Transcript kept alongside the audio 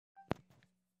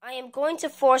I am going to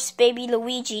force Baby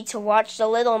Luigi to watch The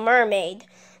Little Mermaid,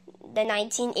 the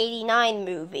 1989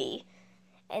 movie.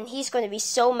 And he's going to be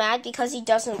so mad because he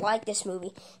doesn't like this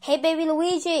movie. Hey, Baby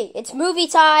Luigi, it's movie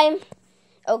time!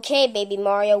 Okay, Baby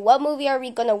Mario, what movie are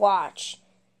we going to watch?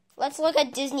 Let's look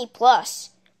at Disney Plus.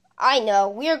 I know,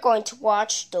 we are going to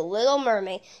watch The Little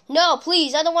Mermaid. No,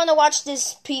 please, I don't want to watch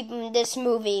this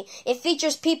movie. It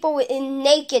features people in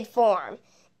naked form.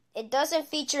 It doesn't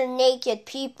feature naked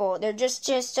people. They're just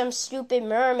some stupid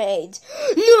mermaids.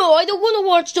 No, I don't want to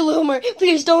watch The Little Mermaid.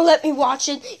 Please don't let me watch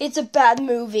it. It's a bad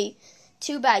movie.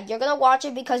 Too bad. You're going to watch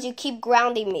it because you keep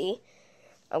grounding me.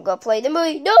 I'm going to play the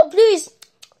movie. No, please.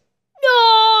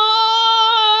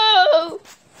 No!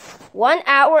 1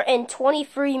 hour and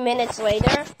 23 minutes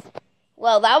later.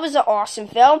 Well, that was an awesome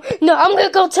film. No, I'm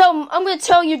going to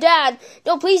tell your dad.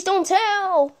 No, please don't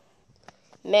tell.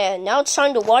 Man, now it's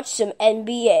time to watch some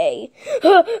NBA.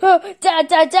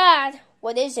 Dad!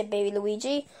 What is it, Baby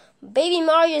Luigi? Baby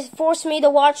Mario forced me to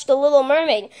watch The Little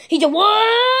Mermaid. He did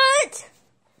what?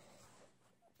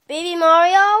 Baby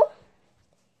Mario?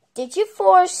 Did you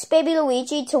force Baby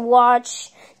Luigi to watch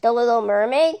The Little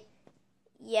Mermaid?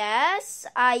 Yes,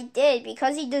 I did,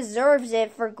 because he deserves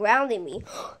it for grounding me.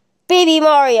 Baby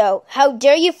Mario, how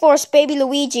dare you force Baby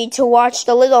Luigi to watch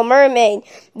The Little Mermaid?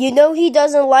 You know he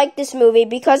doesn't like this movie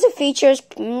because it features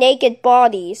naked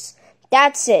bodies.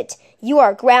 That's it. You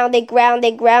are grounded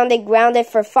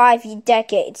for 5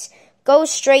 decades. Go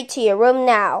straight to your room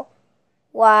now.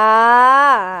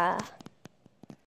 Wow.